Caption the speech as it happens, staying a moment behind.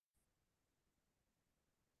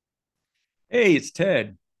Hey, it's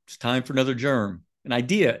Ted. It's time for another germ, an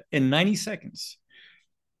idea in 90 seconds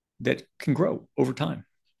that can grow over time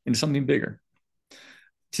into something bigger.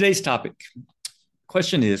 Today's topic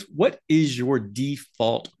question is, what is your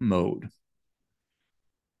default mode?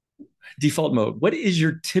 Default mode. What is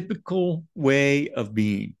your typical way of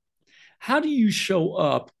being? How do you show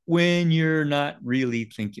up when you're not really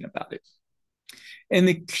thinking about it? And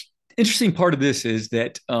the interesting part of this is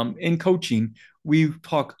that in coaching, we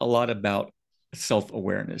talk a lot about self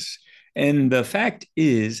awareness. And the fact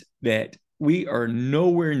is that we are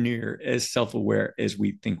nowhere near as self aware as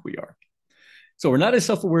we think we are. So we're not as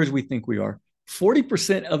self aware as we think we are.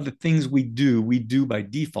 40% of the things we do by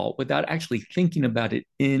default without actually thinking about it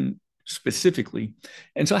in specifically.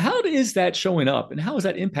 And so, how is that showing up and how is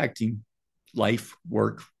that impacting life,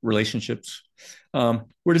 work, relationships? Where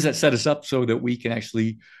does that set us up so that we can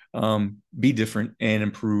actually be different and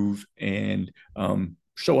improve and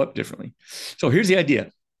show up differently? So here's the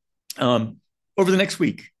idea. Over the next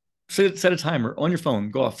week, set a timer on your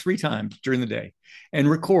phone, go off 3 times during the day and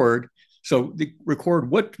record. So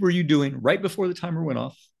record what were you doing right before the timer went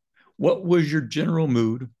off? What was your general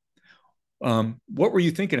mood? What were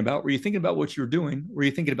you thinking about? Were you thinking about what you were doing? Were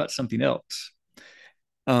you thinking about something else?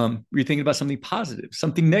 Were you thinking about something positive,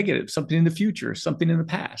 something negative, something in the future, something in the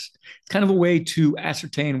past? It's kind of a way to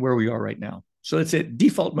ascertain where we are right now. So that's it.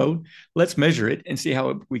 Default mode. Let's measure it and see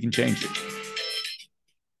how we can change it.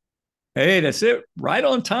 Hey, that's it. Right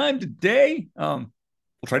on time today. We'll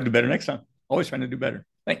try to do better next time. Always trying to do better.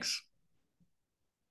 Thanks.